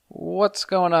What's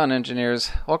going on,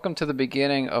 engineers? Welcome to the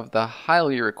beginning of the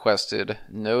highly requested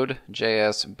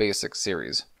Node.js Basics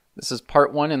series. This is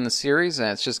part 1 in the series, and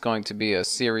it's just going to be a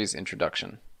series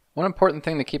introduction. One important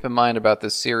thing to keep in mind about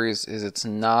this series is it's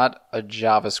not a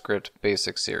JavaScript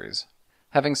Basics series.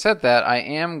 Having said that, I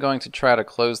am going to try to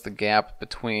close the gap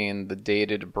between the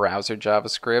dated browser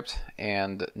JavaScript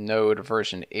and Node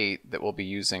version 8 that we'll be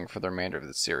using for the remainder of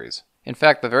the series. In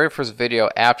fact, the very first video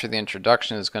after the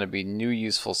introduction is going to be new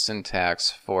useful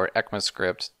syntax for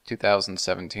ECMAScript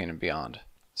 2017 and beyond.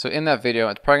 So in that video,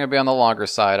 it's probably going to be on the longer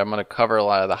side. I'm going to cover a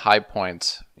lot of the high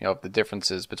points, of the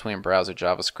differences between browser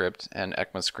JavaScript and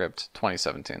ECMAScript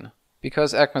 2017.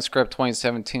 Because ECMAScript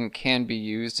 2017 can be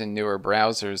used in newer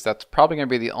browsers, that's probably going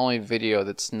to be the only video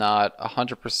that's not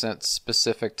 100%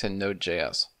 specific to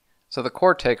Node.js. So the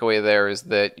core takeaway there is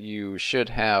that you should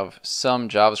have some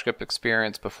JavaScript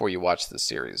experience before you watch this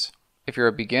series. If you're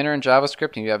a beginner in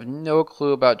JavaScript and you have no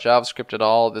clue about JavaScript at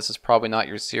all, this is probably not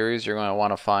your series. You're going to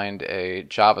want to find a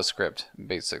JavaScript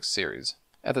Basics series.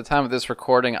 At the time of this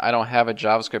recording, I don't have a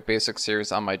JavaScript Basics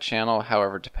series on my channel.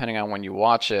 However, depending on when you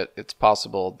watch it, it's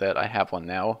possible that I have one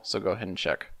now, so go ahead and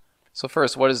check. So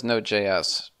first, what is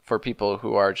Node.js for people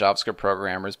who are JavaScript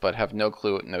programmers but have no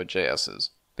clue what Node.js is?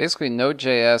 Basically,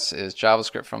 Node.js is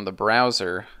JavaScript from the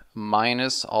browser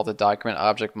minus all the document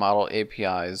object model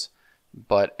APIs,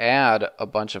 but add a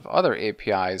bunch of other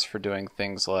APIs for doing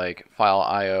things like file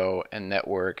I/O and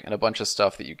network and a bunch of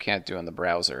stuff that you can't do in the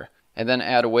browser. And then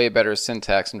add way better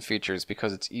syntax and features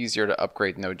because it's easier to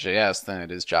upgrade Node.js than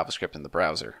it is JavaScript in the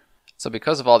browser. So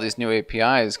because of all these new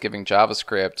APIs giving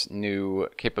JavaScript new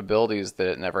capabilities that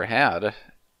it never had,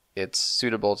 it's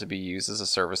suitable to be used as a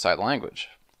server-side language.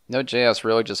 Node.js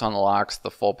really just unlocks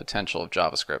the full potential of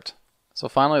JavaScript. So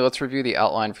finally, let's review the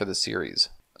outline for the series.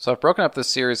 So I've broken up this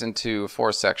series into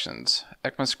 4 sections: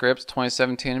 ECMAScript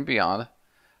 2017 and beyond,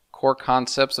 core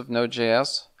concepts of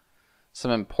Node.js,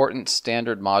 some important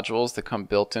standard modules that come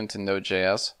built into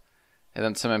Node.js, and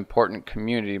then some important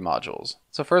community modules.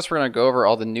 So first we're going to go over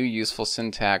all the new useful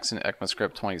syntax in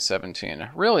ECMAScript 2017.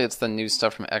 Really, it's the new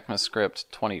stuff from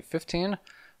ECMAScript 2015,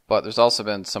 but there's also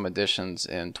been some additions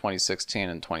in 2016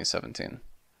 and 2017.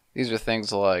 These are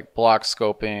things like block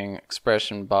scoping,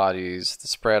 expression bodies, the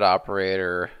spread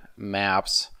operator,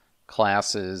 maps,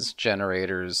 classes,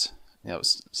 generators,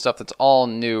 stuff that's all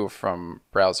new from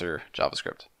browser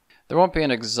JavaScript. There won't be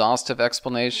an exhaustive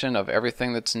explanation of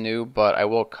everything that's new, but I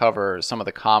will cover some of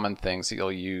the common things that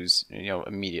you'll use,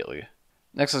 immediately.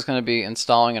 Next is going to be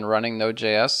installing and running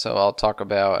Node.js, so I'll talk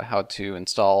about how to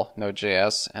install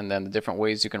Node.js and then the different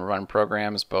ways you can run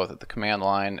programs both at the command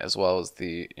line as well as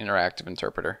the interactive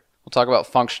interpreter. We'll talk about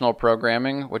functional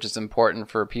programming, which is important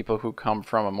for people who come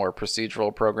from a more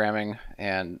procedural programming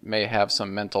and may have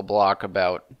some mental block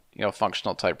about,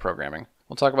 functional type programming.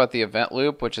 We'll talk about the event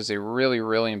loop, which is a really,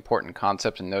 really important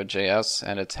concept in Node.js,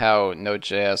 and it's how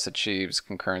Node.js achieves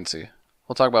concurrency.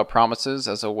 We'll talk about promises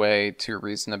as a way to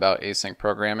reason about async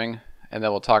programming, and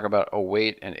then we'll talk about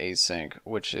await and async,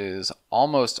 which is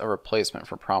almost a replacement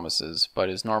for promises, but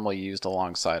is normally used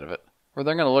alongside of it. We're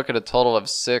then going to look at a total of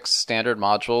 6 standard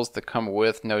modules that come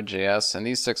with Node.js, and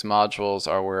these 6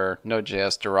 modules are where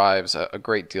Node.js derives a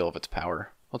great deal of its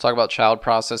power. We'll talk about child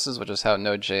processes, which is how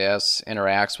Node.js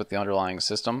interacts with the underlying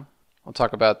system. We'll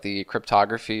talk about the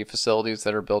cryptography facilities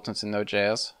that are built into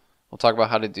Node.js. We'll talk about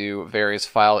how to do various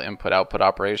file input-output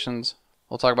operations.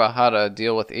 We'll talk about how to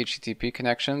deal with HTTP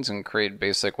connections and create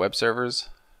basic web servers.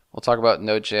 We'll talk about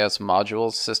Node.js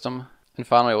modules system. And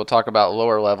finally, we'll talk about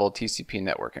lower-level TCP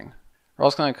networking. We're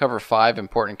also going to cover 5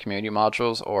 important community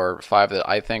modules, or 5 that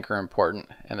I think are important.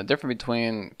 And the difference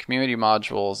between community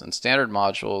modules and standard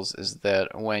modules is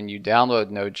that when you download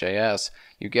Node.js,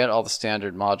 you get all the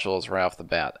standard modules right off the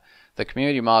bat. The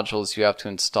community modules you have to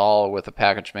install with a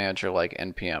package manager like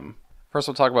npm. First,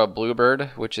 we'll talk about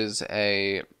Bluebird, which is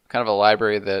a kind of a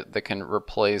library that can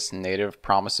replace native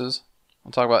promises.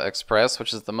 We'll talk about Express,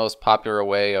 which is the most popular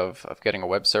way of getting a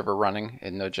web server running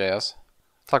in Node.js.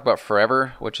 We'll talk about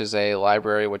Forever, which is a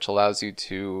library which allows you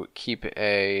to keep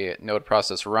a node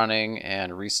process running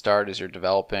and restart as you're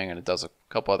developing, and it does a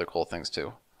couple other cool things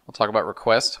too. We'll talk about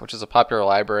Request, which is a popular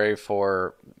library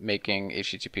for making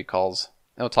HTTP calls.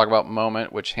 Then we'll talk about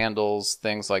Moment, which handles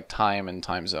things like time and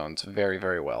time zones very,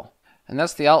 very well. And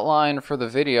that's the outline for the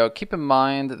video. Keep in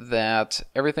mind that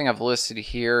everything I've listed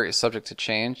here is subject to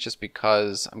change just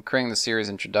because I'm creating the series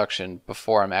introduction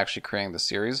before I'm actually creating the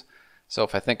series. So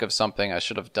if I think of something I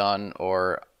should have done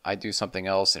or I do something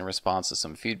else in response to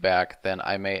some feedback, then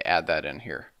I may add that in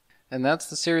here. And that's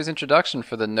the series introduction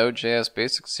for the Node.js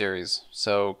Basics series.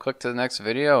 So click to the next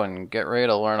video and get ready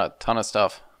to learn a ton of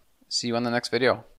stuff. See you on the next video.